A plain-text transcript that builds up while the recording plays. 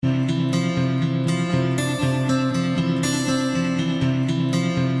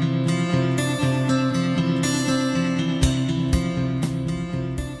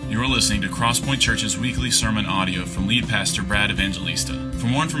Crosspoint Church's weekly sermon audio from lead pastor Brad Evangelista. For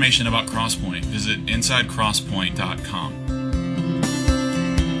more information about Crosspoint, visit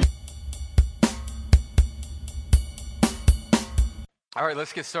insidecrosspoint.com. All right,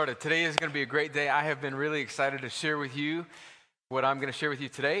 let's get started. Today is going to be a great day. I have been really excited to share with you what I'm going to share with you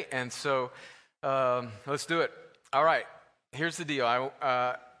today, and so let's do it. All right, here's the deal.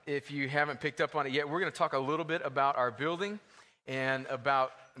 If you haven't picked up on it yet, we're going to talk a little bit about our building and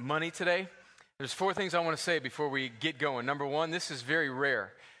about money today. There's 4 things I want to say before we get going. Number 1, this is very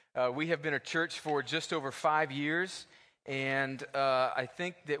rare. We have been a church for just over 5 years, and I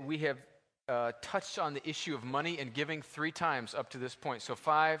think that we have touched on the issue of money and giving 3 times up to this point. So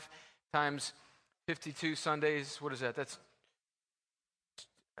 5 times 52 Sundays, what is that?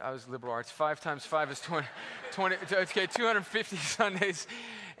 I was liberal arts. 5 times 5 is 20 okay, 250 Sundays.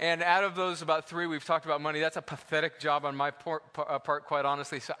 And out of those, about 3, we've talked about money. That's a pathetic job on my part, quite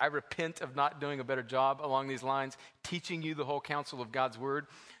honestly. So I repent of not doing a better job along these lines, teaching you the whole counsel of God's Word.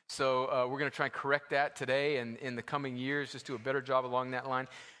 So we're going to try and correct that today and in the coming years, just do a better job along that line.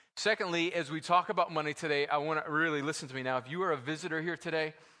 Secondly, as we talk about money today, I want to really listen to me now. If you are a visitor here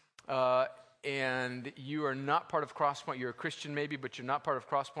today and you are not part of Crosspoint, you're a Christian maybe, but you're not part of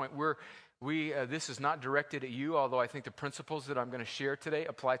Crosspoint, this is not directed at you, although I think the principles that I'm going to share today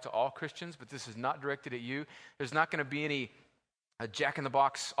apply to all Christians, but this is not directed at you. There's not going to be any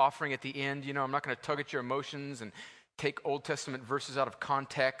jack-in-the-box offering at the end. You know, I'm not going to tug at your emotions and take Old Testament verses out of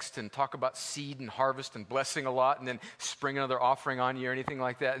context and talk about seed and harvest and blessing a lot and then spring another offering on you or anything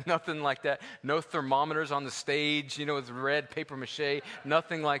like that. Nothing like that. No thermometers on the stage, you know, with red paper mache.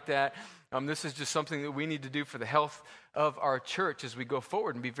 Nothing like that. This is just something that we need to do for the health of our church as we go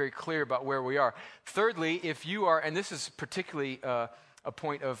forward and be very clear about where we are. Thirdly, if you are, and this is particularly a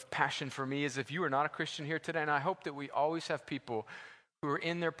point of passion for me, is if you are not a Christian here today, and I hope that we always have people who are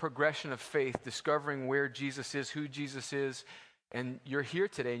in their progression of faith, discovering where Jesus is, who Jesus is, and you're here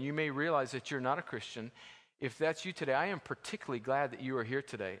today, and you may realize that you're not a Christian. If that's you today, I am particularly glad that you are here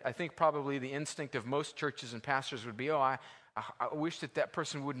today. I think probably the instinct of most churches and pastors would be, I wish that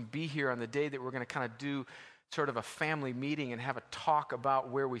person wouldn't be here on the day that we're going to kind of do sort of a family meeting and have a talk about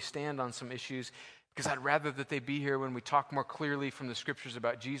where we stand on some issues, because I'd rather that they be here when we talk more clearly from the scriptures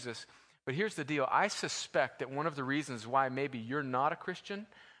about Jesus. But here's the deal. I suspect that one of the reasons why maybe you're not a Christian,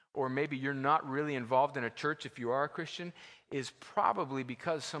 or maybe you're not really involved in a church if you are a Christian, is probably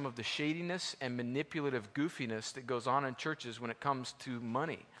because some of the shadiness and manipulative goofiness that goes on in churches when it comes to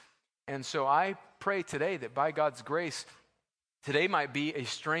money. And so I pray today that by God's grace, today might be a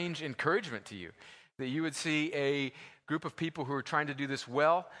strange encouragement to you, that you would see a group of people who are trying to do this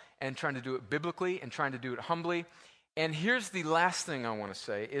well and trying to do it biblically and trying to do it humbly. And here's the last thing I want to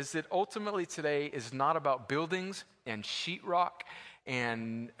say, is that ultimately today is not about buildings and sheetrock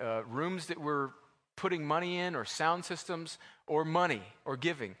and rooms that we're putting money in, or sound systems, or money, or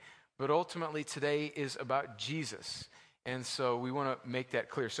giving. But ultimately today is about Jesus. And so we want to make that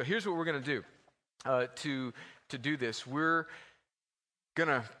clear. So here's what we're going to do to do this. We're going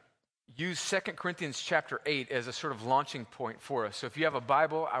to use 2 Corinthians chapter 8 as a sort of launching point for us. So if you have a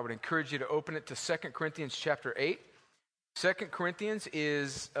Bible, I would encourage you to open it to 2 Corinthians chapter 8. 2 Corinthians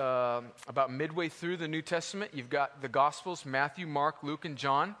is about midway through the New Testament. You've got the Gospels, Matthew, Mark, Luke, and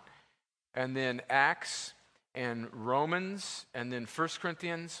John, and then Acts and Romans, and then 1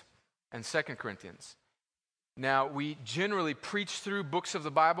 Corinthians and 2 Corinthians. Now, we generally preach through books of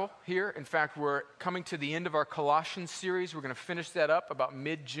the Bible here. In fact, we're coming to the end of our Colossians series. We're going to finish that up about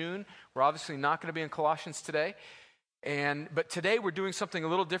mid-June. We're obviously not going to be in Colossians today. But today we're doing something a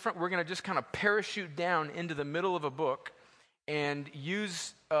little different. We're going to just kind of parachute down into the middle of a book and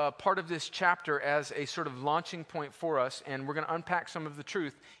use part of this chapter as a sort of launching point for us. And we're going to unpack some of the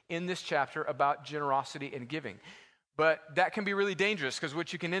truth in this chapter about generosity and giving. But that can be really dangerous, because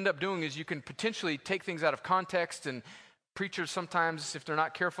what you can end up doing is you can potentially take things out of context, and preachers sometimes, if they're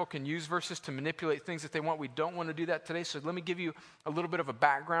not careful, can use verses to manipulate things that they want. We don't want to do that today. So let me give you a little bit of a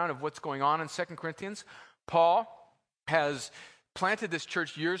background of what's going on in 2 Corinthians. Paul has planted this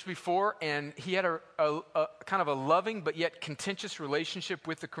church years before, and he had a kind of a loving but yet contentious relationship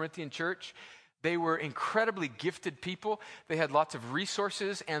with the Corinthian church. They were incredibly gifted people. They had lots of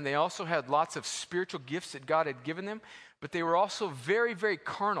resources, and they also had lots of spiritual gifts that God had given them. But they were also very, very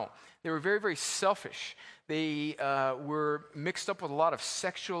carnal. They were very, very selfish. They were mixed up with a lot of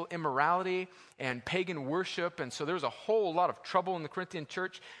sexual immorality and pagan worship. And so there was a whole lot of trouble in the Corinthian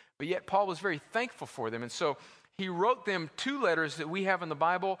church. But yet Paul was very thankful for them. And so he wrote them 2 letters that we have in the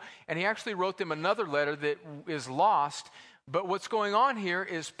Bible, and he actually wrote them another letter that is lost. But what's going on here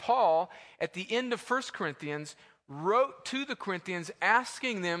is Paul, at the end of 1 Corinthians, wrote to the Corinthians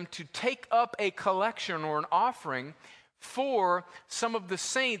asking them to take up a collection or an offering for some of the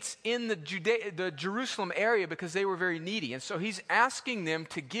saints in the Jerusalem area because they were very needy. And so he's asking them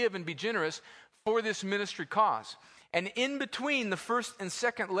to give and be generous for this ministry cause. And in between the first and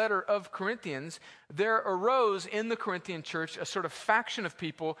second letter of Corinthians, there arose in the Corinthian church a sort of faction of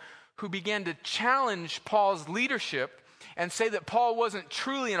people who began to challenge Paul's leadership and say that Paul wasn't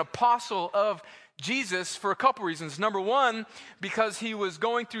truly an apostle of Jesus for a couple reasons. Number one, because he was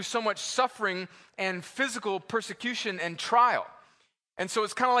going through so much suffering and physical persecution and trial. And so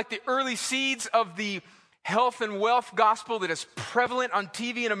it's kind of like the early seeds of the health and wealth gospel that is prevalent on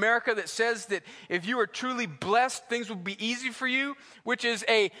TV in America that says that if you are truly blessed, things will be easy for you, which is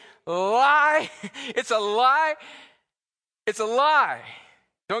a lie. It's a lie. It's a lie.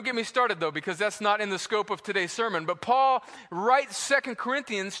 Don't get me started, though, because that's not in the scope of today's sermon. But Paul writes 2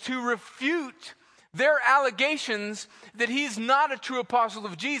 Corinthians to refute their allegations that he's not a true apostle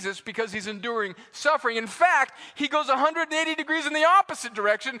of Jesus because he's enduring suffering. In fact, he goes 180 degrees in the opposite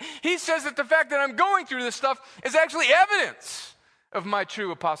direction. He says that the fact that I'm going through this stuff is actually evidence of my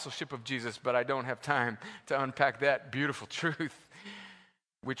true apostleship of Jesus, but I don't have time to unpack that beautiful truth,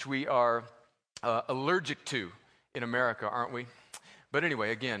 which we are allergic to in America, aren't we? But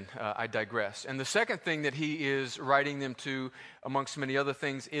anyway, again, I digress. And the second thing that he is writing them to, amongst many other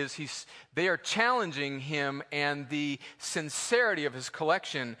things, is they are challenging him and the sincerity of his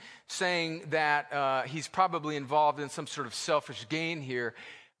collection, saying that he's probably involved in some sort of selfish gain here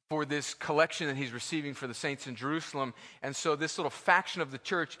for this collection that he's receiving for the saints in Jerusalem. And so this little faction of the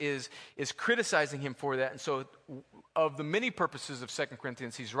church is criticizing him for that. And so of the many purposes of 2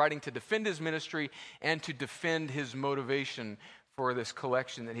 Corinthians, he's writing to defend his ministry and to defend his motivation for this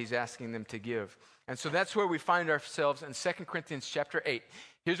collection that he's asking them to give. And so that's where we find ourselves in 2 Corinthians chapter 8.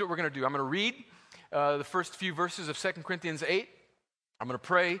 Here's what we're going to do. I'm going to read the first few verses of 2 Corinthians 8. I'm going to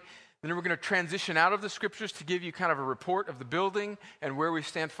pray. Then we're going to transition out of the scriptures to give you kind of a report of the building and where we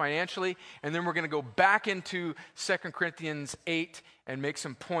stand financially. And then we're going to go back into 2 Corinthians 8 and make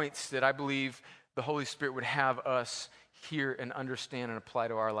some points that I believe the Holy Spirit would have us hear and understand and apply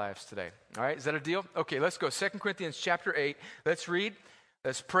to our lives today. All right, is that a deal? Okay, let's go. 2 Corinthians chapter 8. Let's read.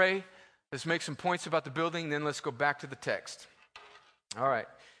 Let's pray. Let's make some points about the building. Then let's go back to the text. All right,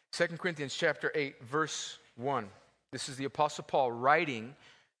 2 Corinthians chapter 8, verse 1. This is the Apostle Paul writing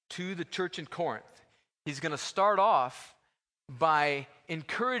to the church in Corinth. He's going to start off by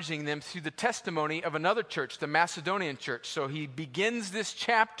encouraging them through the testimony of another church, the Macedonian church. So he begins this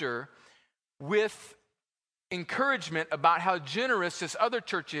chapter with encouragement about how generous this other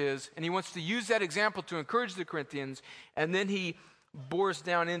church is, and he wants to use that example to encourage the Corinthians, and then he bores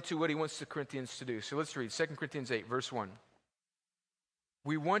down into what he wants the Corinthians to do. So let's read 2 Corinthians 8, verse 1.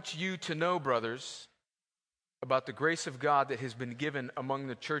 We want you to know, brothers, about the grace of God that has been given among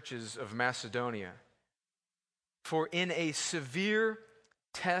the churches of Macedonia. For in a severe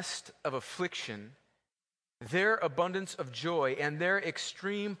test of affliction, their abundance of joy and their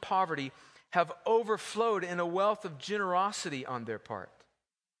extreme poverty have overflowed in a wealth of generosity on their part.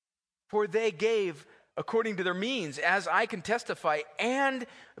 For they gave according to their means, as I can testify, and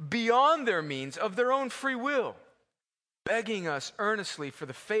beyond their means of their own free will, begging us earnestly for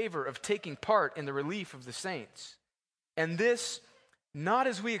the favor of taking part in the relief of the saints. And this, not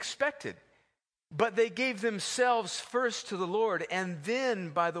as we expected, but they gave themselves first to the Lord, and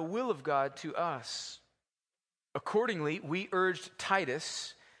then by the will of God to us. Accordingly, we urged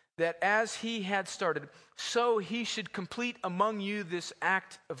Titus that as he had started, so he should complete among you this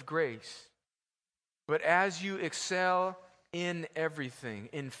act of grace. But as you excel in everything,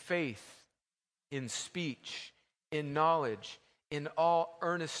 in faith, in speech, in knowledge, in all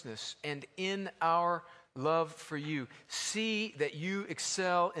earnestness, and in our love for you, see that you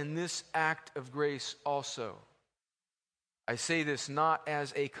excel in this act of grace also. I say this not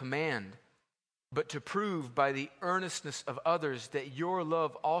as a command, but to prove by the earnestness of others that your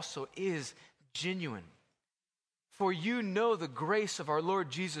love also is genuine. For you know the grace of our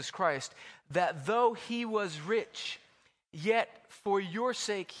Lord Jesus Christ, that though he was rich, yet for your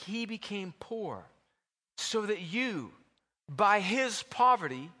sake he became poor, so that you, by his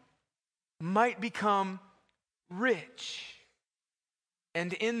poverty, might become rich.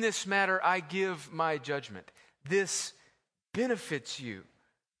 And in this matter I give my judgment. This benefits you,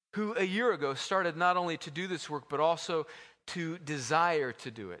 who a year ago started not only to do this work, but also to desire to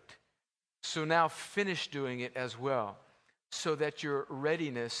do it. So now finish doing it as well, so that your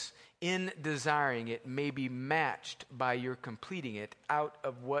readiness in desiring it may be matched by your completing it out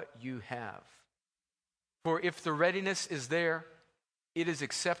of what you have. For if the readiness is there, it is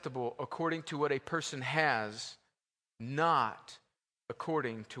acceptable according to what a person has, not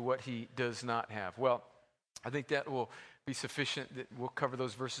according to what he does not have. Well, I think that will be sufficient. That we'll cover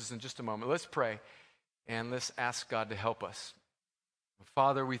those verses in just a moment. Let's pray and let's ask God to help us.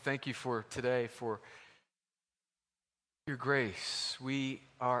 Father, we thank you for today, for your grace. We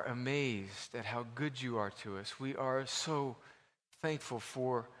are amazed at how good you are to us. We are so thankful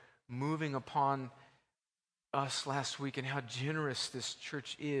for moving upon us last week and how generous this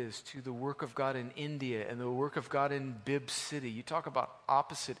church is to the work of God in India and the work of God in Bibb City. You talk about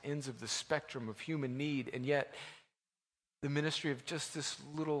opposite ends of the spectrum of human need, and yet the ministry of just this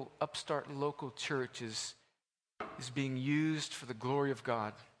little upstart local church is being used for the glory of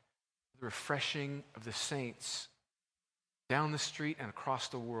God, the refreshing of the saints down the street and across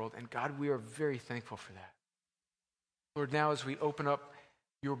the world. And God, we are very thankful for that. Lord, now as we open up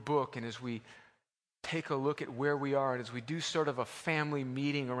your book and as we take a look at where we are and as we do sort of a family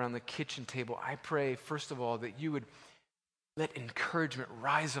meeting around the kitchen table, I pray, first of all, that you would let encouragement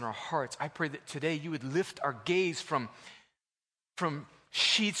rise in our hearts. I pray that today you would lift our gaze from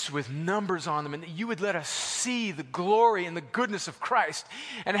sheets with numbers on them, and that you would let us see the glory and the goodness of Christ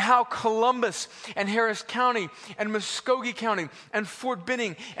and how Columbus and Harris County and Muskogee County and Fort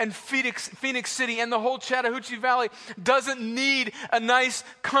Benning and Phoenix City and the whole Chattahoochee Valley doesn't need a nice,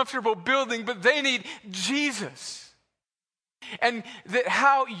 comfortable building, but they need Jesus. And that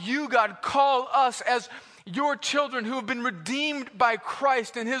how you, God, call us as your children who have been redeemed by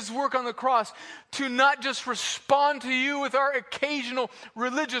Christ and his work on the cross to not just respond to you with our occasional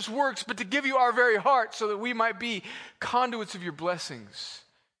religious works, but to give you our very heart so that we might be conduits of your blessings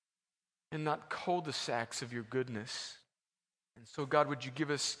and not cul-de-sacs of your goodness. And so, God, would you give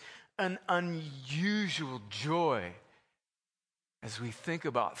us an unusual joy as we think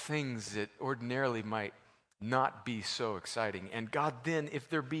about things that ordinarily might not be so exciting. And God, then, if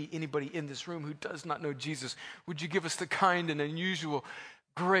there be anybody in this room who does not know Jesus, would you give us the kind and unusual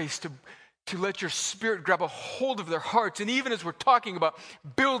grace to let your Spirit grab a hold of their hearts? And even as we're talking about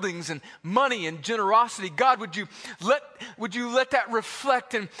buildings and money and generosity, God, would you let that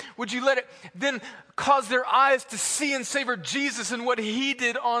reflect, and would you let it then cause their eyes to see and savor Jesus and what he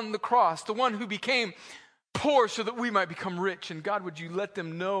did on the cross, the one who became poor so that we might become rich. And God, would you let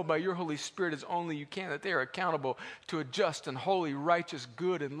them know by your Holy Spirit as only you can that they are accountable to a just and holy, righteous,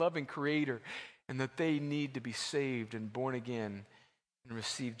 good and loving Creator, and that they need to be saved and born again and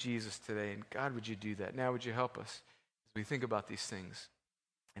receive Jesus today. And God, would you do that? Now would you help us as we think about these things?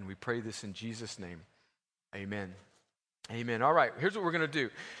 And we pray this in Jesus' name. Amen. Amen. All right, here's what we're going to do.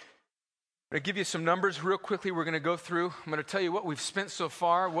 I'm going to give you some numbers real quickly. We're going to go through. I'm going to tell you what we've spent so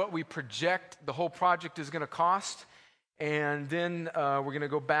far, what we project the whole project is going to cost, and then we're going to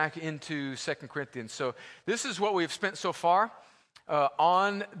go back into 2 Corinthians. So this is what we've spent so far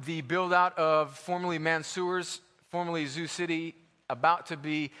on the build-out of formerly Mansour's, formerly Zoo City, about to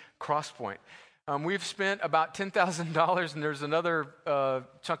be Crosspoint. We've spent about $10,000, and there's another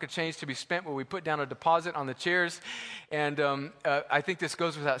chunk of change to be spent where we put down a deposit on the chairs. And I think this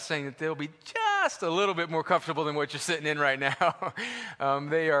goes without saying that they'll be just a little bit more comfortable than what you're sitting in right now.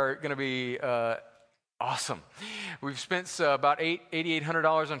 They are going to be awesome. We've spent about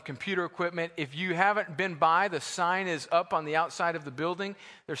 $8,800 on computer equipment. If you haven't been by, the sign is up on the outside of the building.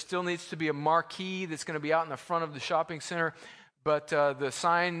 There still needs to be a marquee that's going to be out in the front of the shopping center. But the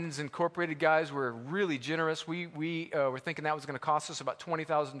Signs Incorporated guys were really generous. We were thinking that was going to cost us about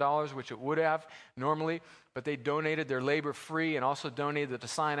 $20,000, which it would have normally. But they donated their labor free and also donated the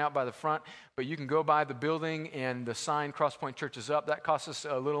sign out by the front. But you can go by the building and the sign, Crosspoint Church is up. That cost us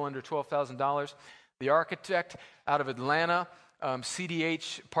a little under $12,000. The architect out of Atlanta,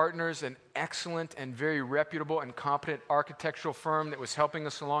 CDH Partners, an excellent and very reputable and competent architectural firm that was helping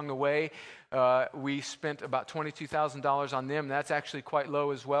us along the way. We spent about $22,000 on them. That's actually quite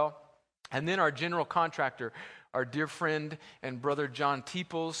low as well. And then our general contractor, our dear friend and brother John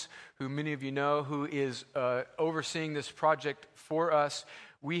Teeples, who many of you know, who is overseeing this project for us.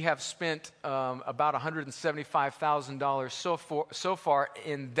 We have spent about $175,000 so far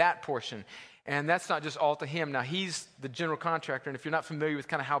in that portion. And that's not just all to him. Now, he's the general contractor, and if you're not familiar with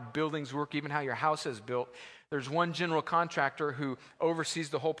kind of how buildings work, even how your house is built, there's one general contractor who oversees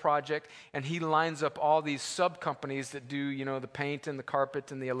the whole project, and he lines up all these sub-companies that do, you know, the paint and the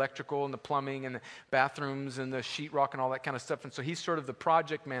carpet and the electrical and the plumbing and the bathrooms and the sheetrock and all that kind of stuff. And so he's sort of the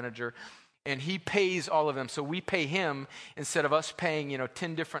project manager, and he pays all of them. So we pay him instead of us paying,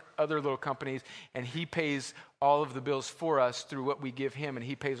 10 different other little companies, and he pays all of the bills for us through what we give him, and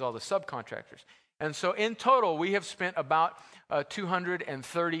he pays all the subcontractors. And so in total, we have spent about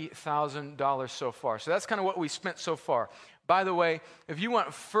 $230,000 so far. So that's kind of what we spent so far. By the way, if you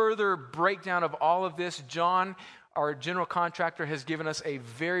want further breakdown of all of this, John, our general contractor has given us a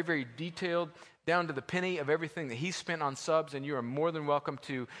very, very detailed, down to the penny of everything that he spent on subs, and you are more than welcome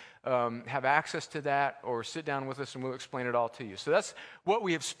to have access to that or sit down with us and we'll explain it all to you. So that's what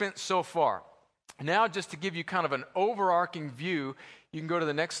we have spent so far. Now, just to give you kind of an overarching view, you can go to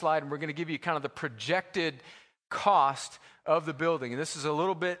the next slide, and we're going to give you kind of the projected cost of the building. And this is a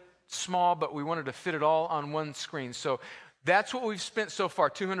little bit small, but we wanted to fit it all on one screen. So that's what we've spent so far,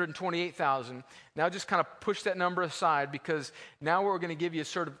 $228,000. Now just kind of push that number aside, because now we're going to give you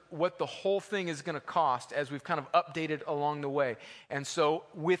sort of what the whole thing is going to cost as we've kind of updated along the way. And so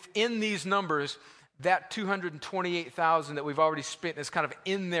within these numbers, that $228,000 that we've already spent is kind of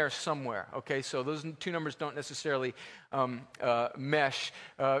in there somewhere, okay? So those two numbers don't necessarily mesh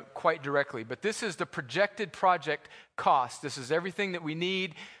quite directly. But this is the projected project cost. This is everything that we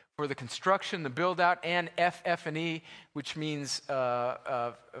need for the construction, the build-out, and FF&E, which means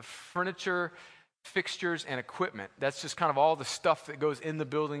furniture, fixtures, and equipment. That's just kind of all the stuff that goes in the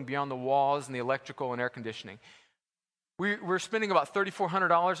building beyond the walls and the electrical and air conditioning. We're spending about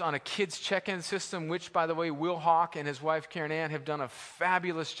 $3,400 on a kids check-in system, which, by the way, Will Hawk and his wife, Karen Ann, have done a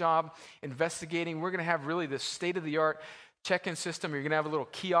fabulous job investigating. We're going to have really the state-of-the-art check-in system. You're going to have a little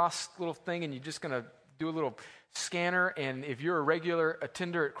kiosk little thing, and you're just going to do a little scanner. And if you're a regular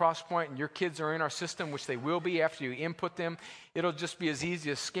attender at CrossPoint and your kids are in our system, which they will be after you input them, it'll just be as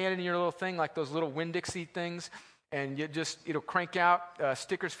easy as scanning your little thing, like those little Winn-Dixie things. And it'll crank out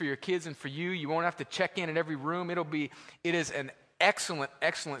stickers for your kids and for you. You won't have to check in every room. It is an excellent,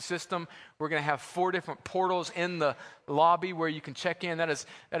 excellent system. We're going to have 4 different portals in the lobby where you can check in. That is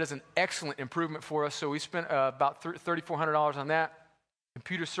an excellent improvement for us. So we spent about $3,400 on that.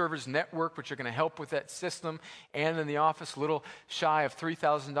 Computer servers network, which are going to help with that system. And in the office, a little shy of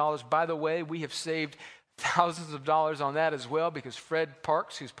 $3,000. By the way, we have saved thousands of dollars on that as well, because Fred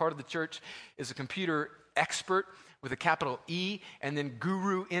Parks, who's part of the church, is a computer expert with a capital E and then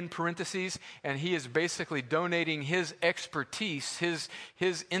guru in parentheses, and he is basically donating his expertise, his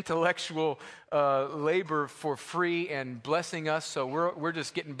intellectual labor for free and blessing us. So we're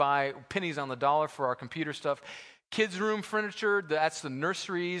just getting by pennies on the dollar for our computer stuff. Kids room furniture, that's the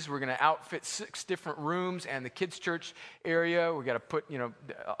nurseries. We're going to outfit 6 different rooms and the kids church area. We got to put,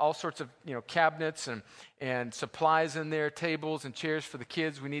 all sorts of, cabinets and supplies in there, tables and chairs for the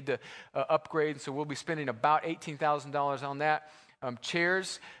kids. We need to upgrade, so we'll be spending about $18,000 on that.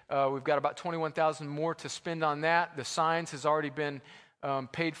 Chairs, we've got about $21,000 more to spend on that. The signs has already been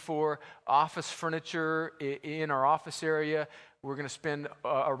paid for. Office furniture in our office area, we're going to spend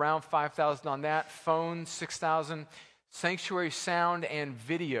around $5,000 on that. Phones, $6,000. Sanctuary sound and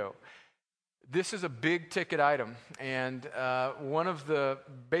video. This is a big ticket item, and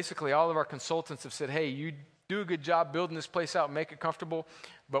basically all of our consultants have said, hey, you do a good job building this place out and make it comfortable,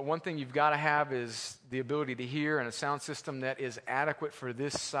 but one thing you've got to have is the ability to hear and a sound system that is adequate for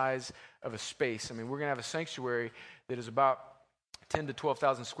this size of a space. I mean, we're going to have a sanctuary that is about 10 to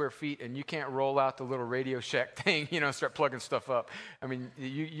 12,000 square feet, and you can't roll out the little Radio Shack thing, start plugging stuff up. I mean,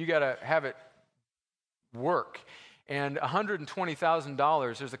 you got to have it work. And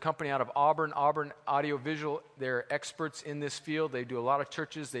 $120,000, there's a company out of Auburn Audiovisual. They're experts in this field. They do a lot of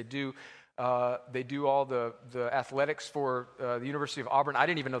churches. They do all the athletics for the University of Auburn. I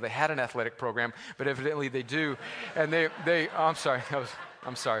didn't even know they had an athletic program, but evidently they do. And I'm sorry.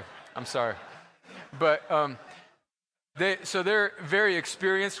 But they're very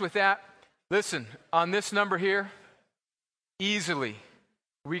experienced with that. Listen, on this number here, easily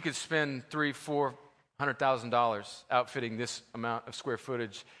we could spend $300,000-$400,000 outfitting this amount of square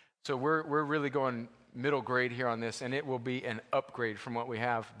footage. So we're really going middle grade here on this, and it will be an upgrade from what we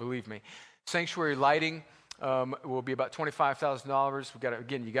have, believe me. Sanctuary lighting will be about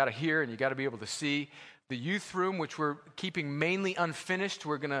 $25,000. You got to hear and you got to be able to see. The youth room, which we're keeping mainly unfinished,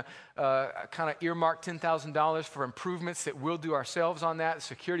 we're going to kind of earmark $10,000 for improvements that we'll do ourselves on that. The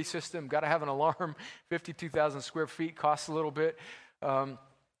security system, got to have an alarm, 52,000 square feet, costs a little bit. The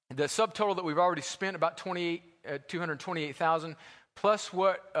subtotal that we've already spent, about $228,000, plus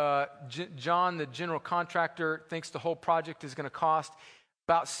what John, the general contractor, thinks the whole project is going to cost,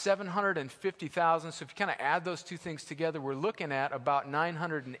 about $750,000. So if you kind of add those two things together, we're looking at about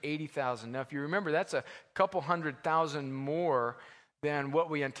 $980,000. Now, if you remember, that's a couple $100,000 more than what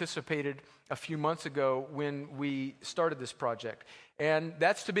we anticipated a few months ago when we started this project. And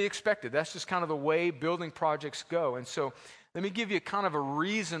that's to be expected. That's just kind of the way building projects go. And so let me give you kind of a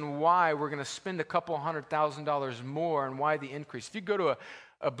reason why we're going to spend a couple $100,000 more and why the increase. If you go to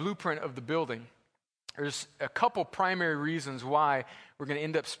a blueprint of the building, there's a couple primary reasons why we're going to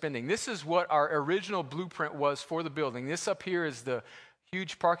end up spending. This is what our original blueprint was for the building. This up here is the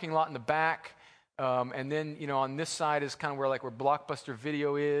huge parking lot in the back. And then, on this side is kind of where Blockbuster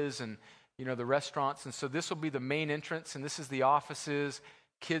Video is and, the restaurants. And so this will be the main entrance, and this is the offices,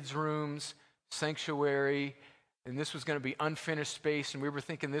 kids' rooms, sanctuary, and this was going to be unfinished space, and we were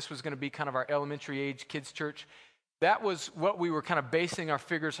thinking this was going to be kind of our elementary age kids' church. That was what we were kind of basing our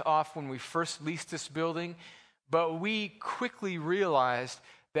figures off when we first leased this building, but we quickly realized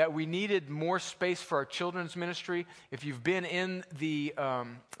that we needed more space for our children's ministry. If you've been in the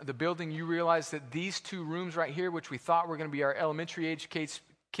building, you realize that these two rooms right here, which we thought were going to be our elementary age kids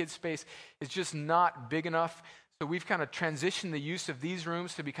space, is just not big enough. So we've kind of transitioned the use of these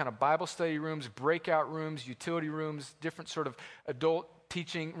rooms to be kind of Bible study rooms, breakout rooms, utility rooms, different sort of adult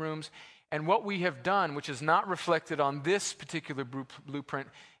teaching rooms. And what we have done, which is not reflected on this particular blueprint,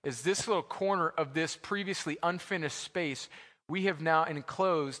 is this little corner of this previously unfinished space we have now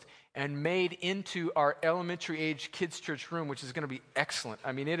enclosed and made into our elementary age kids church room, which is going to be excellent.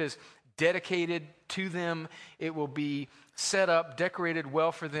 I mean, it is dedicated to them. It will be set up, decorated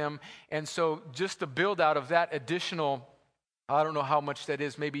well for them. And so just the build out of that additional, I don't know how much that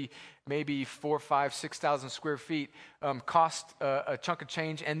is, maybe 4, 5, 6,000 square feet, cost a chunk of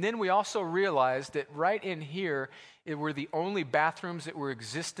change. And then we also realized that right in here, it were the only bathrooms that were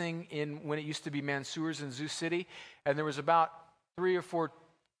existing in when it used to be Mansour's in Zoo City. And there was about 3 or 4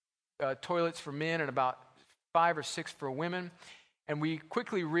 toilets for men and about 5 or 6 for women. And we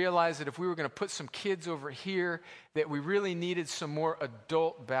quickly realized that if we were going to put some kids over here, that we really needed some more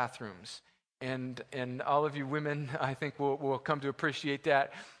adult bathrooms. And all of you women, I think, will come to appreciate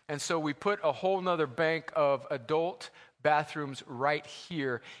that. And so we put a whole nother bank of adult bathrooms right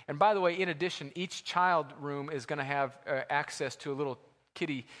here. And by the way, in addition, each child room is going to have access to a little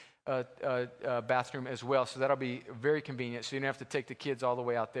kiddie bathroom as well. So that'll be very convenient. So you don't have to take the kids all the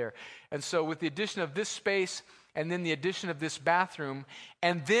way out there. And so with the addition of this space, and then the addition of this bathroom,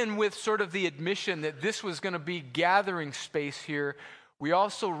 and then with sort of the admission that this was going to be gathering space here, we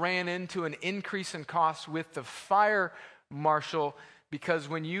also ran into an increase in cost with the fire marshal, because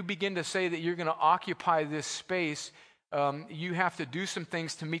when you begin to say that you're going to occupy this space, you have to do some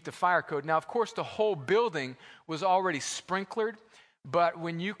things to meet the fire code. Now, of course, the whole building was already sprinklered, but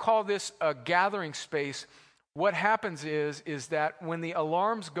when you call this a gathering space, what happens is that when the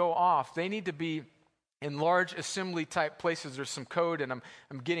alarms go off, they need to be in large assembly type places. There's some code, and I'm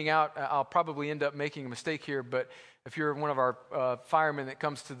getting out. I'll probably end up making a mistake here, but if you're one of our firemen that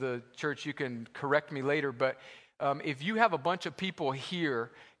comes to the church, you can correct me later. But if you have a bunch of people here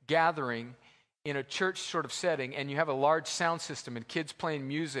gathering in a church sort of setting, and you have a large sound system and kids playing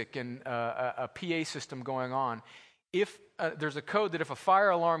music and a PA system going on, if there's a code that if a fire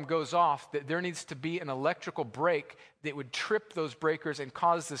alarm goes off, that there needs to be an electrical break that would trip those breakers and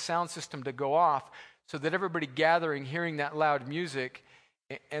cause the sound system to go off, so that everybody gathering, hearing that loud music,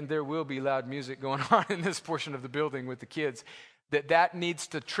 and there will be loud music going on in this portion of the building with the kids, that needs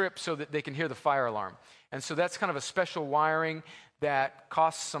to trip so that they can hear the fire alarm. And so that's kind of a special wiring that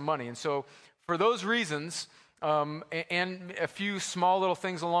costs some money. And so for those reasons, and a few small little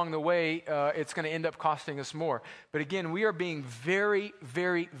things along the way, it's going to end up costing us more. But again, we are being very,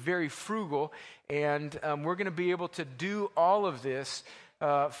 very, very frugal, and we're going to be able to do all of this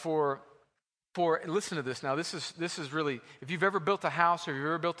for listen to this now. This is really, if you've ever built a house or you've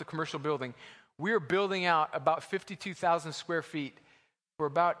ever built a commercial building, we are building out about 52,000 square feet for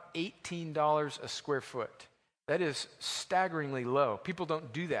about $18 a square foot. That is staggeringly low. People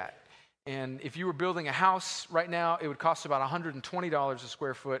don't do that. And if you were building a house right now, it would cost about $120 a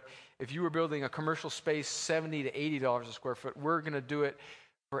square foot. If you were building a commercial space, $70 to $80 a square foot. We're going to do it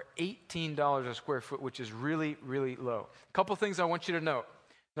for $18 a square foot, which is really, really low. A couple things I want you to note.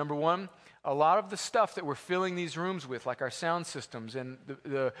 Number one, a lot of the stuff that we're filling these rooms with, like our sound systems and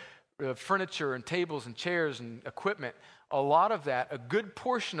the furniture and tables and chairs and equipment, a lot of that, a good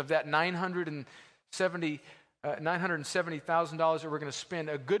portion of that $970,000 that we're going to spend,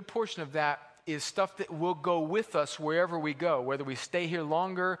 a good portion of that is stuff that will go with us wherever we go, whether we stay here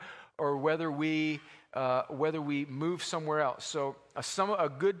longer or whether we move somewhere else. So a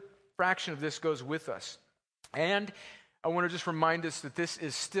good fraction of this goes with us. And I want to just remind us that this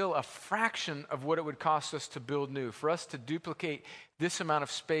is still a fraction of what it would cost us to build new. For us to duplicate this amount of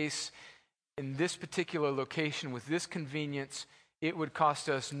space in this particular location with this convenience, it would cost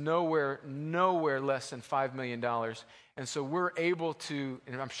us nowhere less than $5 million. And so we're able to,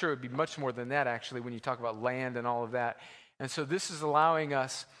 and I'm sure it would be much more than that actually when you talk about land and all of that. And so this is allowing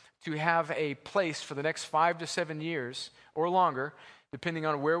us to have a place for the next 5 to 7 years or longer, depending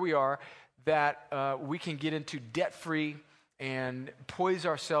on where we are, that we can get into debt-free and poise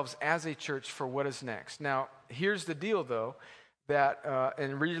ourselves as a church for what is next. Now, here's the deal, though. that,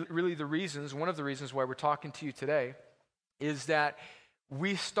 really the reasons, one of the reasons why we're talking to you today is that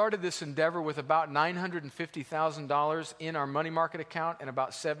we started this endeavor with about $950,000 in our money market account and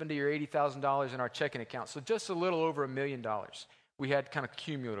about $70,000 or $80,000 in our checking account. So just a little over $1 million we had kind of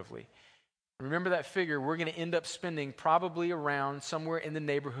cumulatively. Remember that figure, we're going to end up spending probably around somewhere in the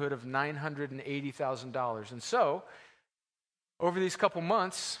neighborhood of $980,000. And so, over these couple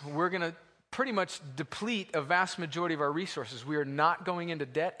months, we're going to pretty much deplete a vast majority of our resources. We are not going into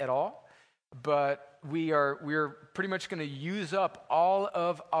debt at all, but we're pretty much going to use up all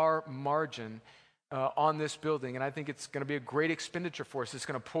of our margin on this building. And I think it's going to be a great expenditure for us. It's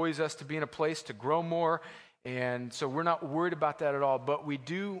going to poise us to be in a place to grow more. And so we're not worried about that at all. But we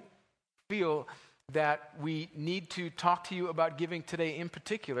do feel that we need to talk to you about giving today in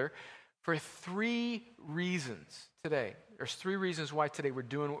particular for 3 reasons today. There's 3 reasons why today we're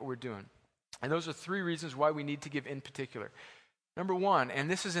doing what we're doing. And those are 3 reasons why we need to give in particular. Number 1,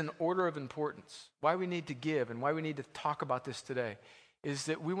 and this is in order of importance, why we need to give and why we need to talk about this today, is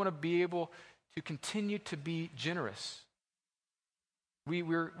that we want to be able to continue to be generous.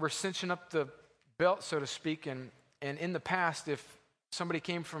 We're cinching up the belt, so to speak, and in the past, if somebody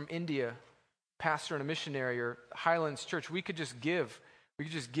came from India, pastor and a missionary, or Highlands Church, we could just give. We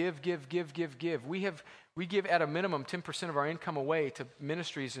could just give. We give at a minimum 10% of our income away to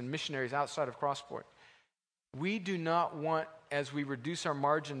ministries and missionaries outside of Crossport. We do not want, as we reduce our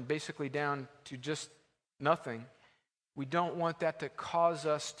margin basically down to just nothing, we don't want that to cause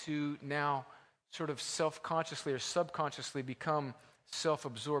us to now sort of self-consciously or subconsciously become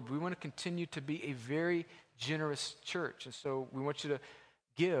self-absorbed. We want to continue to be a very generous church. And so we want you to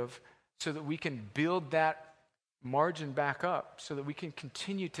give so that we can build that margin back up, so that we can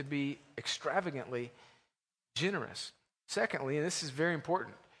continue to be extravagantly generous. Secondly, and this is very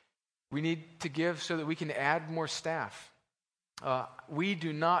important, we need to give so that we can add more staff. We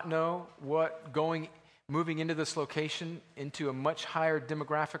do not know what moving into this location, into a much higher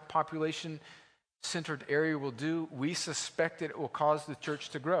demographic population centered area will do. We suspect that it will cause the church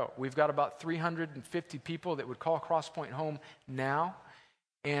to grow. We've got about 350 people that would call Crosspoint home now,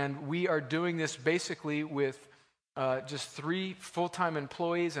 and we are doing this basically with just 3 full-time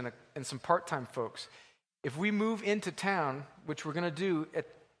employees and some part-time folks. If we move into town, which we're going to do at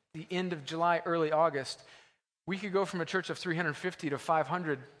the end of July, early August, we could go from a church of 350 to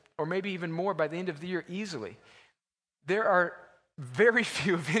 500, or maybe even more by the end of the year easily. There are very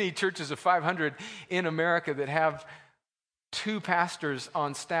few, if any, churches of 500 in America that have 2 pastors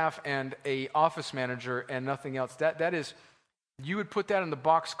on staff and an office manager and nothing else. That is, you would put that in the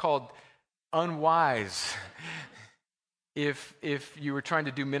box called unwise if you were trying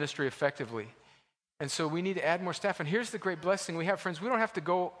to do ministry effectively. And so we need to add more staff. And here's the great blessing we have, friends. We don't have to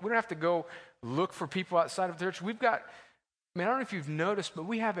go look for people outside of the church. We've got, I don't know if you've noticed, but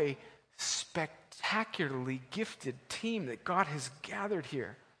we have a spectacularly gifted team that God has gathered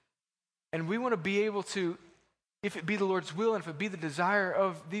here. And we want to be able to, if it be the Lord's will and if it be the desire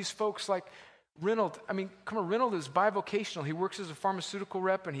of these folks like Reynold. Reynold is bivocational. He works as a pharmaceutical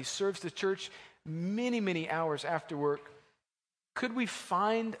rep and he serves the church many, many hours after work. Could we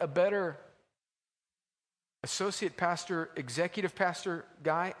find a better associate pastor, executive pastor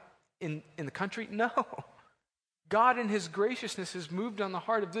guy in the country? No. God in his graciousness has moved on the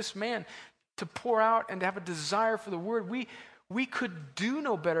heart of this man to pour out and to have a desire for the word. We could do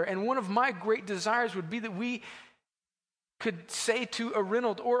no better. And one of my great desires would be that we could say to a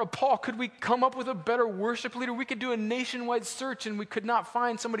Reynold or a Paul, could we come up with a better worship leader? We could do a nationwide search and we could not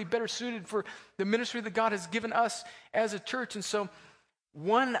find somebody better suited for the ministry that God has given us as a church. And so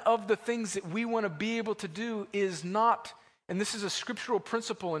one of the things that we want to be able to do is not, and this is a scriptural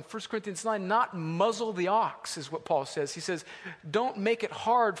principle in 1 Corinthians 9, not muzzle the ox is what Paul says. He says, don't make it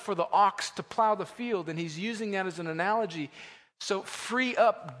hard for the ox to plow the field. And he's using that as an analogy. So free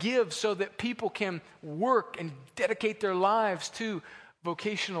up, give so that people can work and dedicate their lives to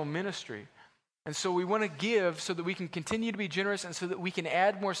vocational ministry. And so we want to give so that we can continue to be generous and so that we can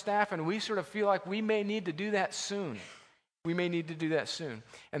add more staff. And we sort of feel like we may need to do that soon.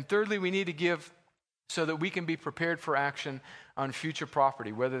 And thirdly, we need to give so that we can be prepared for action on future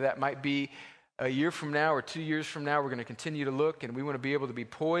property, whether that might be a year from now or 2 years from now. We're going to continue to look, and we want to be able to be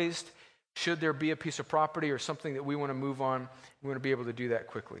poised. Should there be a piece of property or something that we want to move on, we want to be able to do that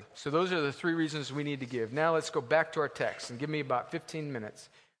quickly. So those are the 3 reasons we need to give. Now let's go back to our text and give me about 15 minutes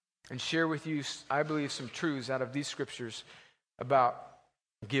and share with you, I believe, some truths out of these scriptures about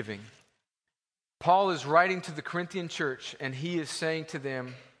giving. Paul is writing to the Corinthian church, and he is saying to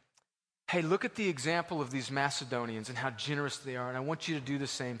them, hey, look at the example of these Macedonians and how generous they are, and I want you to do the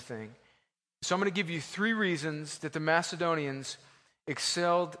same thing. So I'm going to give you 3 reasons that the Macedonians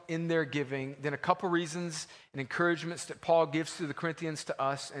excelled in their giving, then a couple reasons and encouragements that Paul gives to the Corinthians to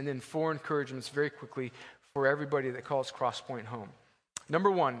us, and then 4 encouragements very quickly for everybody that calls Crosspoint home. Number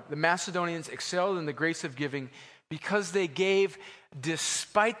 1, the Macedonians excelled in the grace of giving because they gave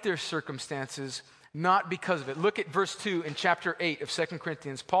despite their circumstances, not because of it. Look at verse 2 in chapter 8 of 2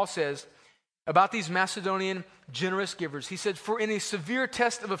 Corinthians. Paul says about these Macedonian generous givers, he said, "For in a severe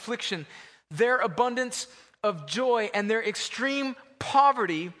test of affliction, their abundance of joy and their extreme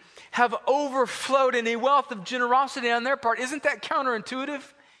poverty have overflowed in a wealth of generosity on their part." Isn't that counterintuitive?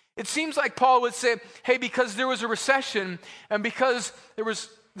 It seems like Paul would say, hey, because there was a recession and because there was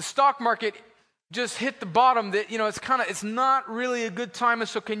the stock market just hit the bottom, that, it's not really a good time. And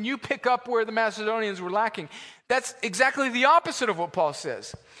so can you pick up where the Macedonians were lacking? That's exactly the opposite of what Paul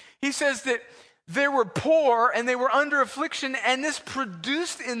says. He says that they were poor and they were under affliction, and this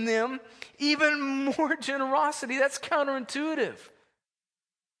produced in them even more generosity. That's counterintuitive.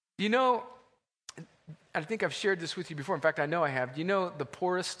 I think I've shared this with you before. In fact, I know I have. Do you know the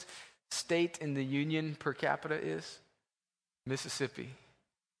poorest state in the union per capita is? Mississippi.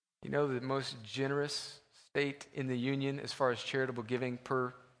 You know the most generous state in the union as far as charitable giving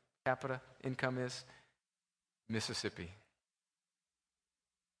per capita income is? Mississippi.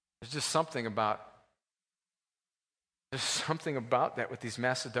 There's something about that with these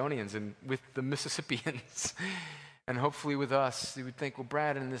Macedonians and with the Mississippians. And hopefully with us, you would think, well,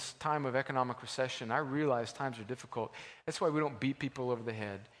 Brad, in this time of economic recession, I realize times are difficult. That's why we don't beat people over the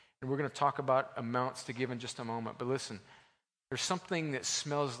head. And we're going to talk about amounts to give in just a moment. But listen, there's something that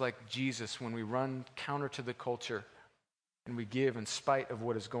smells like Jesus when we run counter to the culture and we give in spite of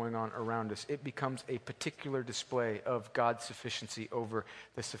what is going on around us. It becomes a particular display of God's sufficiency over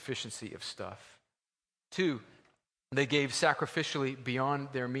the sufficiency of stuff. 2, they gave sacrificially beyond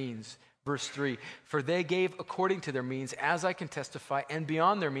their means. Verse 3, "For they gave according to their means, as I can testify, and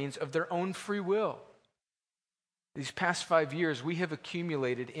beyond their means of their own free will." These past 5 years, we have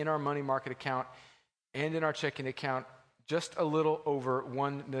accumulated in our money market account and in our checking account just a little over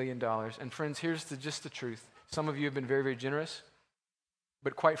 $1 million. And friends, here's just the truth. Some of you have been very, very generous,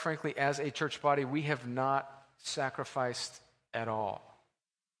 but quite frankly, as a church body, we have not sacrificed at all.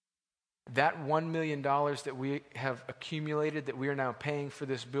 That $1 million that we have accumulated, that we are now paying for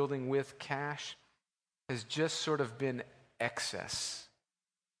this building with cash, has just sort of been excess.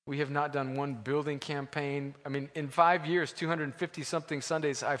 We have not done one building campaign. I mean, in 5 years, 250-something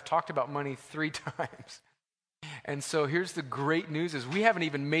Sundays, I've talked about money 3 times. And so here's the great news is we haven't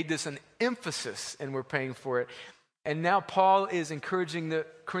even made this an emphasis, and we're paying for it. And now Paul is encouraging the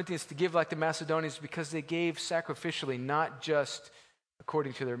Corinthians to give like the Macedonians because they gave sacrificially, not just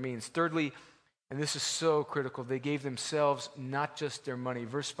according to their means. Thirdly, and this is so critical, they gave themselves, not just their money.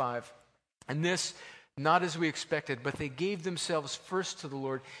 Verse 5, "And this, not as we expected, but they gave themselves first to the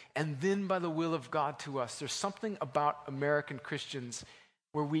Lord, and then by the will of God to us." There's something about American Christians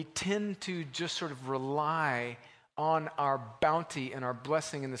where we tend to just sort of rely on our bounty and our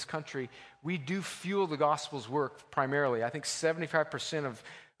blessing in this country. We do fuel the gospel's work primarily. I think 75%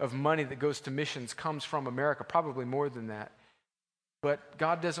 of money that goes to missions comes from America, probably more than that. But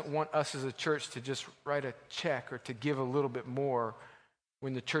God doesn't want us as a church to just write a check or to give a little bit more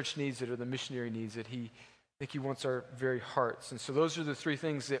when the church needs it or the missionary needs it. I think he wants our very hearts. And so those are the 3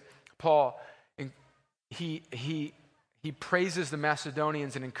 things that Paul, he praises the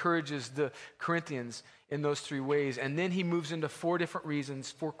Macedonians and encourages the Corinthians in those 3 ways. And then he moves into 4 different reasons,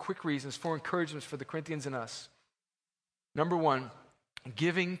 4 quick reasons, 4 encouragements for the Corinthians and us. Number 1,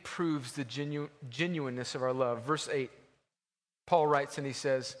 giving proves the genuineness of our love. Verse 8. Paul writes and he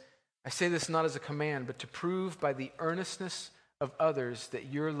says, "I say this not as a command, but to prove by the earnestness of others that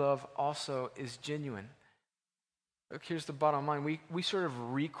your love also is genuine." Look, here's the bottom line. We sort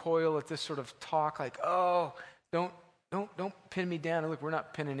of recoil at this sort of talk like, oh, don't pin me down. And look, we're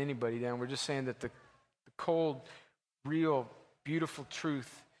not pinning anybody down. We're just saying that the cold, real, beautiful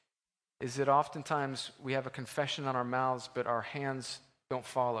truth is that oftentimes we have a confession on our mouths, but our hands don't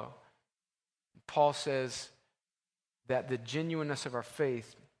follow. Paul says that the genuineness of our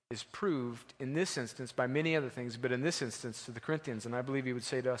faith is proved in this instance by many other things, but in this instance to the Corinthians, and I believe he would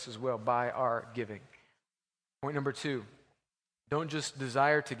say to us as well, by our giving. Point number 2, don't just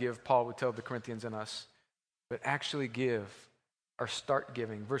desire to give, Paul would tell the Corinthians and us, but actually give or start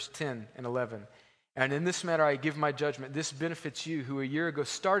giving. Verse 10 and 11, "And in this matter I give my judgment. This benefits you who a year ago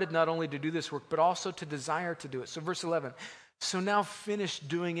started not only to do this work, but also to desire to do it." So verse 11, "So now finish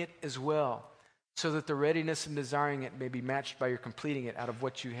doing it as well, so that the readiness in desiring it may be matched by your completing it out of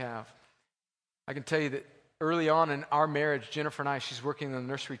what you have." I can tell you that early on in our marriage, Jennifer and I, she's working in the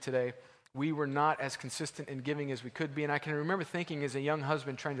nursery today, we were not as consistent in giving as we could be. And I can remember thinking as a young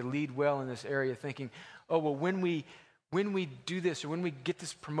husband trying to lead well in this area, thinking, oh, well, when we do this, or when we get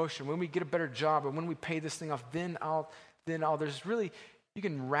this promotion, when we get a better job, or when we pay this thing off, then I'll, there's really, you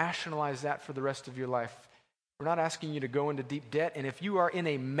can rationalize that for the rest of your life. We're not asking you to go into deep debt. And if you are in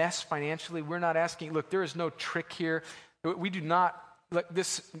a mess financially, we're not asking, look, there is no trick here. We do not, like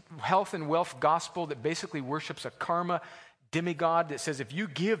this health and wealth gospel that basically worships a karma demigod that says if you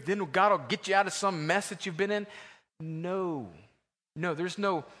give, then God will get you out of some mess that you've been in. No, there's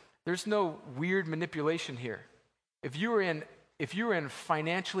no weird manipulation here. If you're in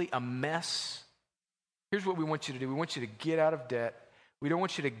financially a mess, here's what we want you to do. We want you to get out of debt. We don't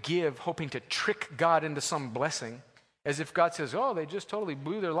want you to give hoping to trick God into some blessing, as if God says, oh, they just totally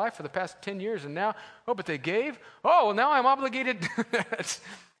blew their life for the past 10 years, and now, oh, but they gave? Oh, well, now I'm obligated.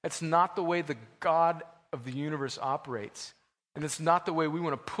 That's not the way the God of the universe operates, and it's not the way we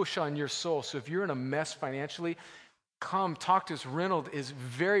want to push on your soul. So if you're in a mess financially, come talk to us. Reynold is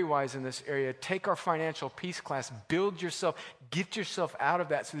very wise in this area. Take our financial peace class. Build yourself. Get yourself out of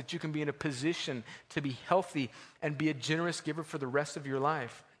that so that you can be in a position to be healthy and be a generous giver for the rest of your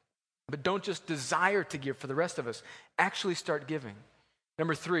life. But don't just desire to give for the rest of us. Actually start giving.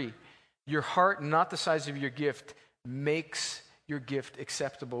 Number 3, your heart, not the size of your gift, makes your gift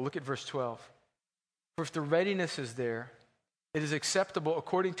acceptable. Look at verse 12. For if the readiness is there, it is acceptable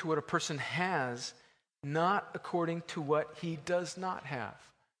according to what a person has, not according to what he does not have.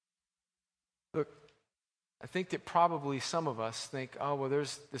 Look, I think that probably some of us think, oh, well,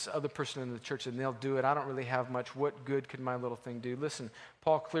 there's this other person in the church and they'll do it. I don't really have much. What good could my little thing do? Listen,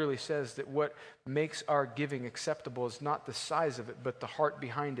 Paul clearly says that what makes our giving acceptable is not the size of it, but the heart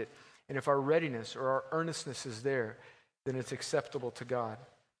behind it. And if our readiness or our earnestness is there, then it's acceptable to God.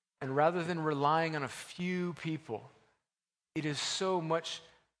 And rather than relying on a few people, it is so much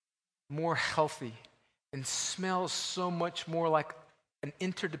more healthy and smells so much more like an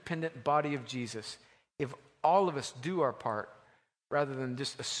interdependent body of Jesus if all of us do our part, rather than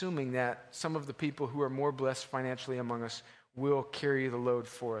just assuming that some of the people who are more blessed financially among us will carry the load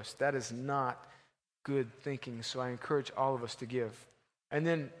for us. That is not good thinking, so I encourage all of us to give. And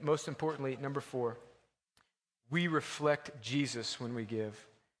then, most importantly, number 4, we reflect Jesus when we give.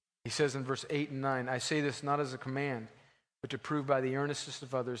 He says in verse 8 and 9, I say this not as a command, but to prove by the earnestness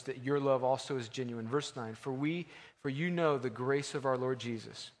of others that your love also is genuine. Verse 9, for you know the grace of our Lord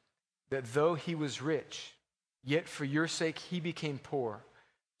Jesus, that though he was rich, yet for your sake he became poor,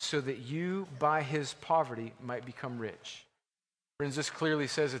 so that you by his poverty might become rich. Friends, this clearly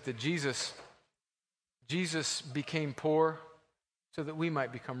says that Jesus became poor so that we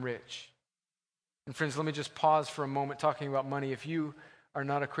might become rich. And friends, let me just pause for a moment talking about money. If you are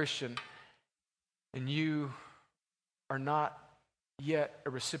not a Christian and you are not yet a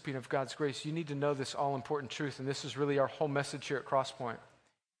recipient of God's grace, you need to know this all-important truth, and this is really our whole message here at Crosspoint,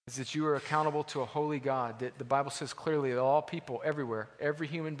 is that you are accountable to a holy God, that the Bible says clearly that all people everywhere, every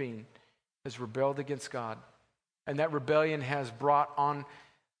human being has rebelled against God, and that rebellion has brought on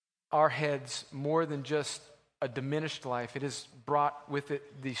our heads more than just a diminished life. It has brought with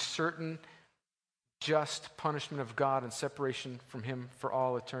it the certain just punishment of God and separation from him for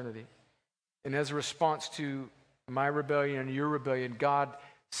all eternity. And as a response to my rebellion and your rebellion, God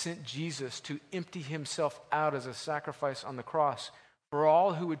sent Jesus to empty himself out as a sacrifice on the cross for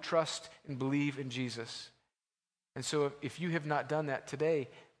all who would trust and believe in Jesus. And so if you have not done that today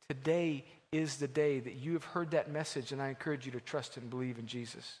is the day that you have heard that message, and I encourage you to trust and believe in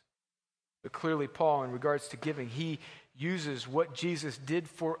Jesus. But clearly, Paul, in regards to giving, he uses what Jesus did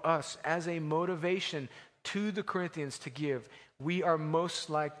for us as a motivation to the Corinthians to give. We are most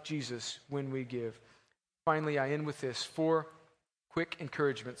like Jesus when we give. Finally, I end with this. 4 quick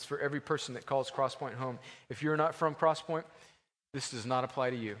encouragements for every person that calls Crosspoint home. If you're not from Crosspoint, this does not apply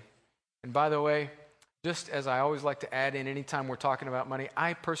to you. And by the way, just as I always like to add in anytime we're talking about money,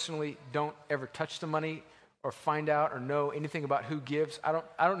 I personally don't ever touch the money or find out or know anything about who gives. I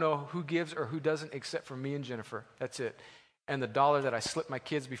don't know who gives or who doesn't except for me and Jennifer. That's it. And the dollar that I slip my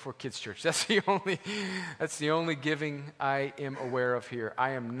kids before kids' church. That's the only giving I am aware of here.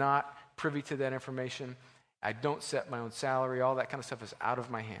 I am not privy to that information. I don't set my own salary. All that kind of stuff is out of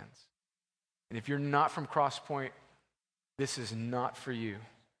my hands. And if you're not from Crosspoint, this is not for you.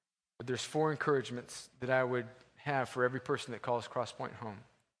 But there's 4 encouragements that I would have for every person that calls Crosspoint home.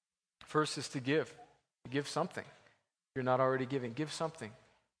 First is to give. Give something. If you're not already giving, give something.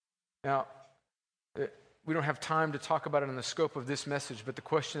 Now, we don't have time to talk about it in the scope of this message, but the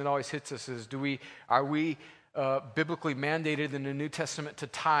question that always hits us is, are we biblically mandated in the New Testament to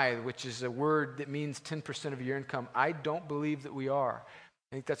tithe, which is a word that means 10% of your income? I don't believe that we are.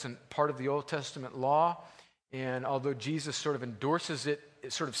 I think that's a part of the Old Testament law. And although Jesus sort of endorses it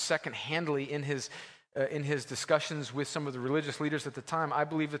sort of second-handedly in his discussions with some of the religious leaders at the time, I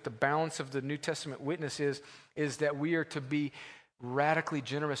believe that the balance of the New Testament witness is that we are to be radically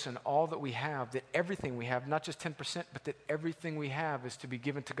generous in all that we have, that everything we have, not just 10%, but that everything we have is to be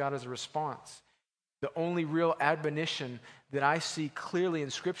given to God as a response. The only real admonition that I see clearly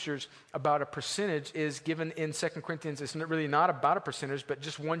in scriptures about a percentage is given in 2 Corinthians. It's really not about a percentage, but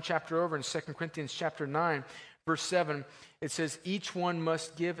just one chapter over in 2 Corinthians chapter 9, verse 7, it says, each one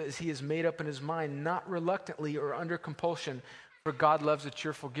must give as he has made up in his mind, not reluctantly or under compulsion, for God loves a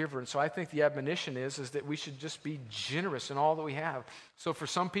cheerful giver. And so I think the admonition is that we should just be generous in all that we have. So for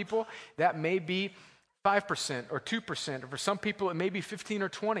some people, that may be 5% or 2%, or for some people it may be 15 or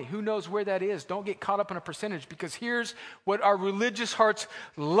 20. Who knows where that is? Don't get caught up in a percentage, because here's what our religious hearts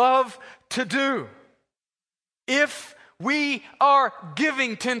love to do. If we are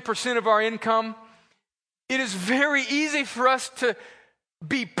giving 10% of our income, it is very easy for us to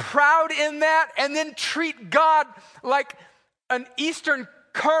be proud in that and then treat God like an Eastern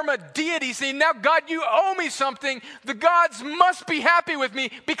karma deity, saying, now God, you owe me something. The gods must be happy with me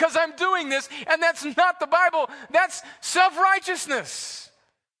because I'm doing this. And that's not the Bible. That's self-righteousness.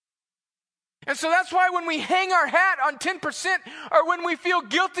 And so that's why when we hang our hat on 10%, or when we feel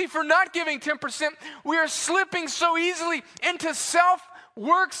guilty for not giving 10%, we are slipping so easily into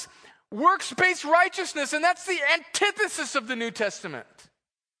works-based righteousness. And that's the antithesis of the New Testament.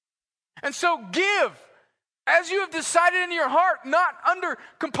 And so give as you have decided in your heart, not under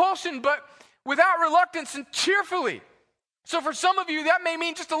compulsion, but without reluctance and cheerfully. So for some of you, that may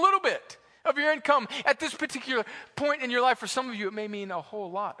mean just a little bit of your income at this particular point in your life. For some of you, it may mean a whole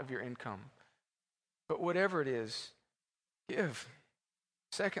lot of your income. But whatever it is, give.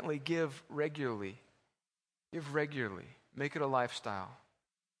 Secondly, give regularly. Give regularly. Make it a lifestyle.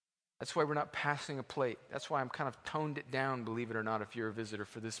 That's why we're not passing a plate. That's why I'm kind of toned it down, believe it or not, if you're a visitor,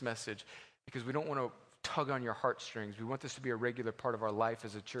 for this message, because we don't want to tug on your heartstrings. We want this to be a regular part of our life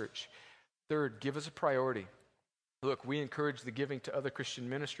as a church. Third, give as a priority. Look, we encourage the giving to other Christian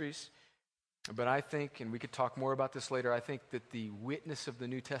ministries, but I think, and we could talk more about this later, I think that the witness of the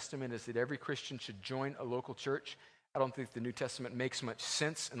New Testament is that every Christian should join a local church. I don't think the New Testament makes much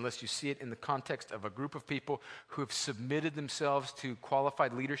sense unless you see it in the context of a group of people who have submitted themselves to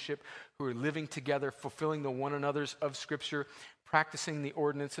qualified leadership, who are living together, fulfilling the one another's of Scripture, practicing the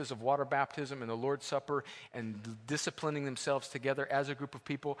ordinances of water baptism and the Lord's Supper, and disciplining themselves together as a group of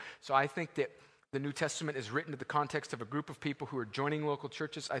people. So I think that the New Testament is written in the context of a group of people who are joining local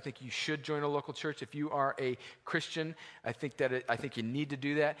churches. I think you should join a local church. If you are a Christian, I think you need to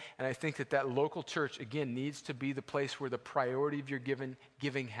do that. And I think that local church, again, needs to be the place where the priority of your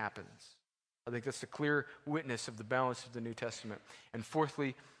giving happens. I think that's a clear witness of the balance of the New Testament. And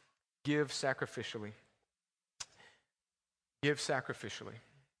fourthly, give sacrificially. Give sacrificially.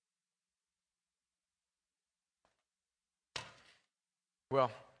 Well,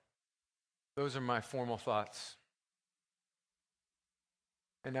 those are my formal thoughts.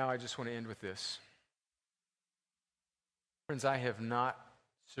 And now I just want to end with this. Friends, I have not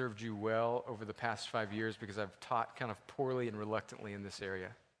served you well over the past 5 years because I've taught kind of poorly and reluctantly in this area.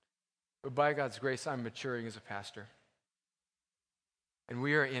 But by God's grace, I'm maturing as a pastor. And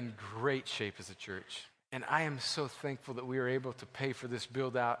we are in great shape as a church. And I am so thankful that we are able to pay for this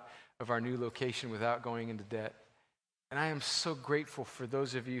build out of our new location without going into debt. And I am so grateful for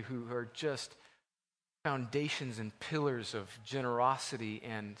those of you who are just foundations and pillars of generosity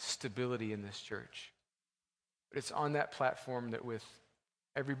and stability in this church. But it's on that platform that with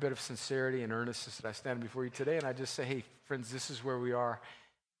every bit of sincerity and earnestness that I stand before you today, and I just say, hey, friends, this is where we are.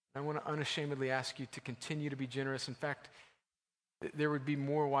 I want to unashamedly ask you to continue to be generous. In fact, there would be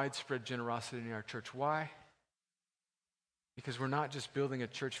more widespread generosity in our church. Why? Because we're not just building a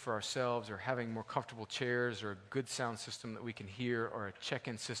church for ourselves or having more comfortable chairs or a good sound system that we can hear or a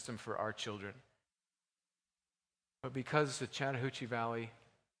check-in system for our children. But because the Chattahoochee Valley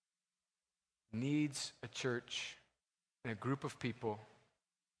needs a church and a group of people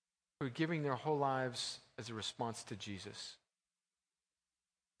who are giving their whole lives as a response to Jesus.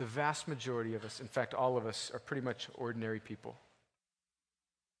 The vast majority of us, in fact, all of us, are pretty much ordinary people.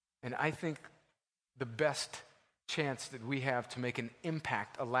 And I think the best chance that we have to make an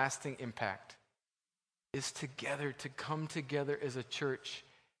impact, a lasting impact, is to come together as a church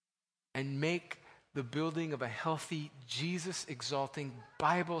and make the building of a healthy, Jesus-exalting,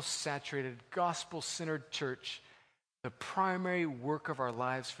 Bible-saturated, gospel-centered church the primary work of our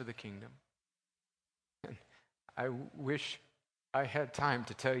lives for the kingdom. And I wish I had time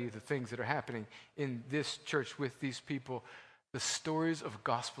to tell you the things that are happening in this church with these people the stories of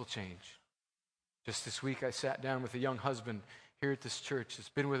gospel change. Just this week, I sat down with a young husband here at this church that's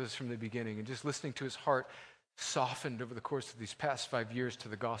been with us from the beginning, and just listening to his heart softened over the course of these past 5 years to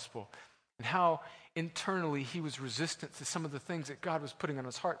the gospel, and how internally he was resistant to some of the things that God was putting on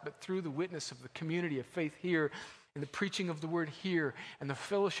his heart. But through the witness of the community of faith here, and the preaching of the word here, and the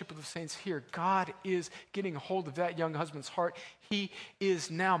fellowship of the saints here, God is getting a hold of that young husband's heart. He is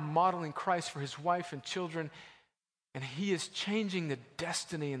now modeling Christ for his wife and children, and he is changing the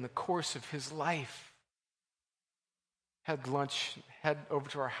destiny and the course of his life. Had lunch, had over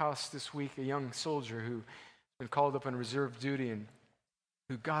to our house this week a young soldier who's been called up on reserve duty, and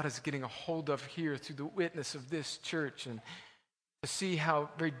who God is getting a hold of here through the witness of this church, and to see how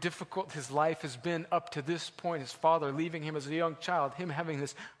very difficult his life has been up to this point, his father leaving him as a young child, him having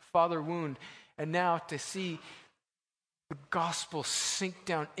this father wound, and now to see the gospel sink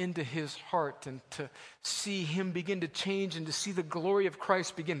down into his heart, and to see him begin to change, and to see the glory of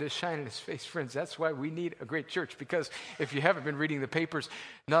Christ begin to shine in his face. Friends, that's why we need a great church, because if you haven't been reading the papers,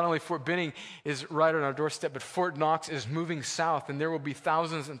 not only Fort Benning is right on our doorstep, but Fort Knox is moving south, and there will be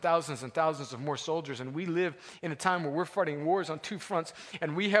thousands and thousands and thousands of more soldiers. And we live in a time where we're fighting wars on two fronts,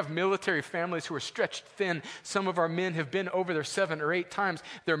 and we have military families who are stretched thin. Some of our men have been over there 7 or 8 times.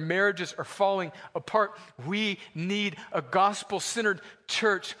 Their marriages are falling apart. We need a gospel-centered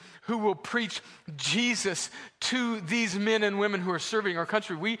church who will preach Jesus to these men and women who are serving our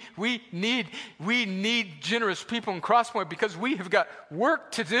country. We need generous people in Crosspoint, because we have got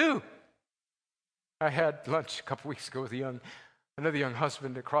work to do. I had lunch a couple weeks ago with another young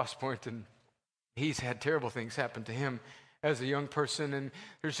husband at Crosspoint, and he's had terrible things happen to him as a young person, and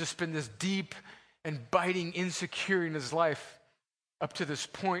there's just been this deep and biting insecurity in his life up to this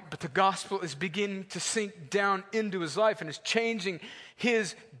point, but the gospel is beginning to sink down into his life and is changing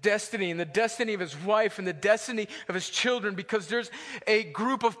his destiny and the destiny of his wife and the destiny of his children, because there's a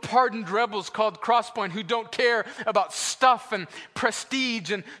group of pardoned rebels called Crosspoint who don't care about stuff and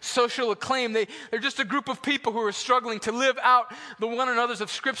prestige and social acclaim. They're just a group of people who are struggling to live out the one another's of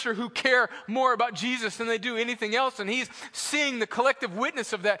Scripture, who care more about Jesus than they do anything else. And he's seeing the collective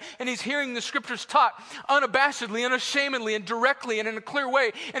witness of that, and he's hearing the Scriptures taught unabashedly, unashamedly, and directly and in a clear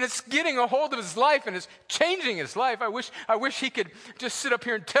way, and it's getting a hold of his life and is changing his life. I wish he could just sit up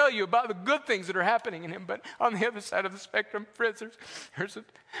here and tell you about the good things that are happening in him. But on the other side of the spectrum, friends, there's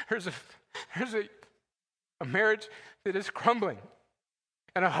a marriage that is crumbling,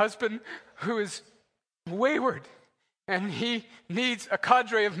 and a husband who is wayward. And he needs a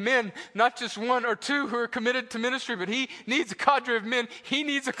cadre of men, not just 1 or 2 who are committed to ministry, but he needs a cadre of men. He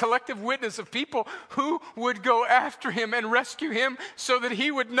needs a collective witness of people who would go after him and rescue him, so that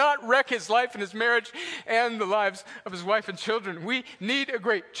he would not wreck his life and his marriage and the lives of his wife and children. We need a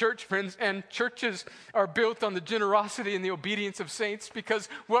great church, friends, and churches are built on the generosity and the obedience of saints, because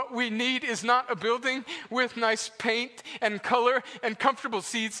what we need is not a building with nice paint and color and comfortable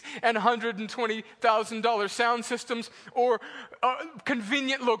seats and $120,000 sound systems or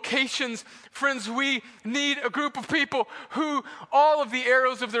convenient locations. Friends, we need a group of people who all of the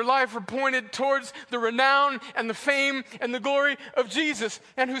arrows of their life are pointed towards the renown and the fame and the glory of Jesus,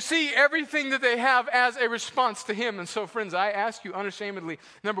 and who see everything that they have as a response to him. And so, friends, I ask you unashamedly,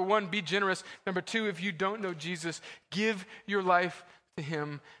 number 1, be generous. Number 2, if you don't know Jesus, give your life to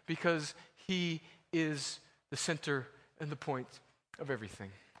him, because he is the center and the point of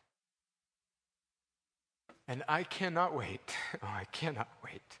everything. And I cannot wait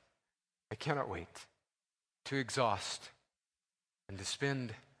to exhaust and to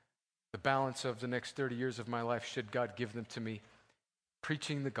spend the balance of the next 30 years of my life, should God give them to me,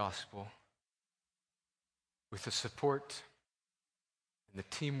 preaching the gospel with the support and the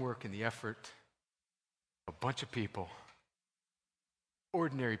teamwork and the effort of a bunch of people,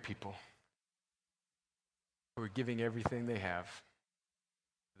 ordinary people, who are giving everything they have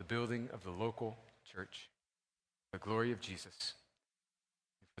to the building of the local church, the glory of Jesus,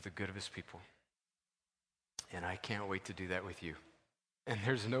 and for the good of his people. And I can't wait to do that with you. And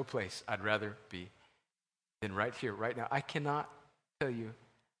there's no place I'd rather be than right here, right now. I cannot tell you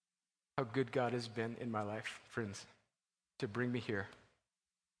how good God has been in my life, friends, to bring me here,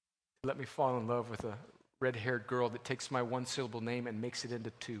 to let me fall in love with a red-haired girl that takes my 1-syllable name and makes it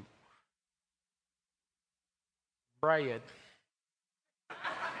into 2. Brian.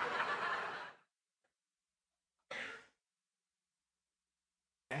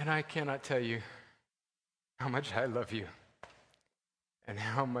 And I cannot tell you how much I love you and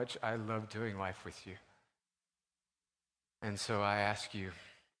how much I love doing life with you. And so I ask you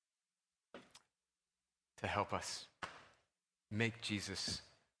to help us make Jesus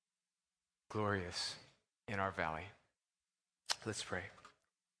glorious in our valley. Let's pray.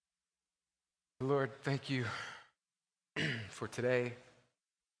 Lord, thank you for today,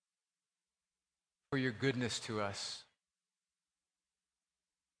 for your goodness to us,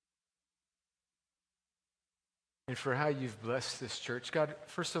 and for how you've blessed this church. God,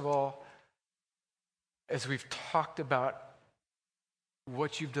 first of all, as we've talked about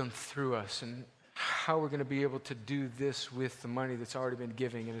what you've done through us and how we're going to be able to do this with the money that's already been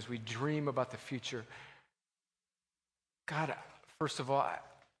given, and as we dream about the future, God, first of all,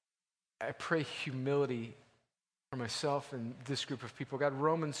 I pray humility for myself and this group of people. God,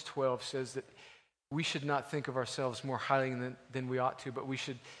 Romans 12 says that we should not think of ourselves more highly than we ought to, but we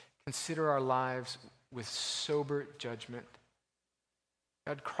should consider our lives with sober judgment.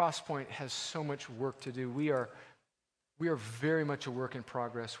 God, Crosspoint has so much work to do. We are very much a work in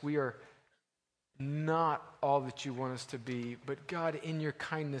progress. We are not all that you want us to be, but God, in your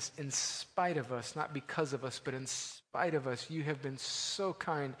kindness, in spite of us, not because of us, but in spite of us, you have been so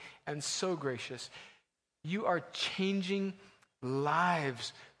kind and so gracious. You are changing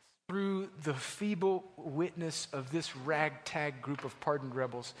lives through the feeble witness of this ragtag group of pardoned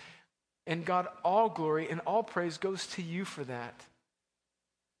rebels. And God, all glory and all praise goes to you for that.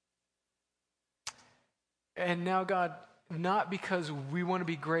 And now, God, not because we want to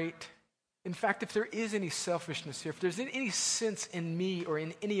be great. In fact, if there is any selfishness here, if there's any sense in me or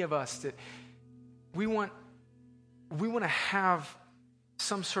in any of us that we want to have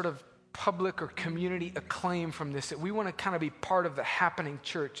some sort of public or community acclaim from this, that we want to kind of be part of the happening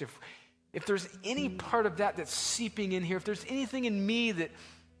church, if there's any part of that that's seeping in here, if there's anything in me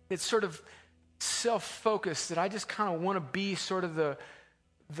that's sort of self-focused, that I just kind of want to be sort of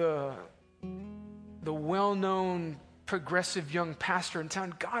the well-known progressive young pastor in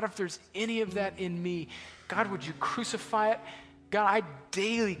town, God, if there's any of that in me, God, would you crucify it? God, I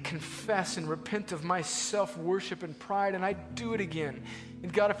daily confess and repent of my self-worship and pride, and I do it again.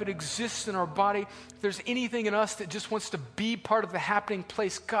 And God, if it exists in our body, if there's anything in us that just wants to be part of the happening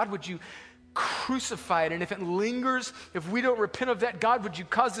place, God, would you crucify it? And if it lingers, if we don't repent of that, God, would you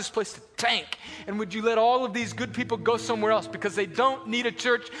cause this place to tank? And would you let all of these good people go somewhere else, because they don't need a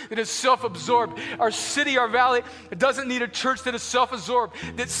church that is self-absorbed. Our city, our valley, it doesn't need a church that is self-absorbed,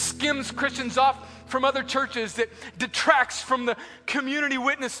 that skims Christians off from other churches, that detracts from the community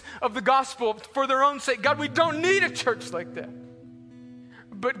witness of the gospel for their own sake. God, we don't need a church like that.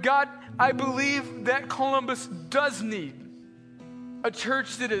 But God, I believe that Columbus does need a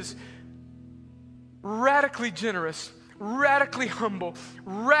church that is radically generous, radically humble,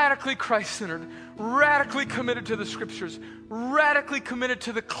 radically Christ-centered, radically committed to the scriptures, radically committed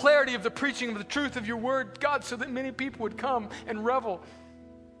to the clarity of the preaching of the truth of your word, God, so that many people would come and revel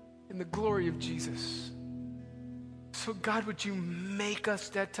in the glory of Jesus. So God, would you make us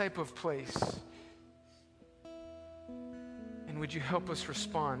that type of place? And would you help us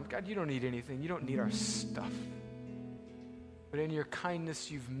respond? God, you don't need anything. You don't need our stuff. But in your kindness,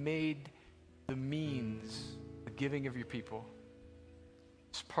 you've made the means, the giving of your people,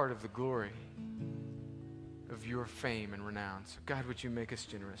 is part of the glory of your fame and renown. So God, would you make us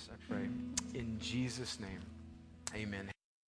generous, I pray. In Jesus' name, amen.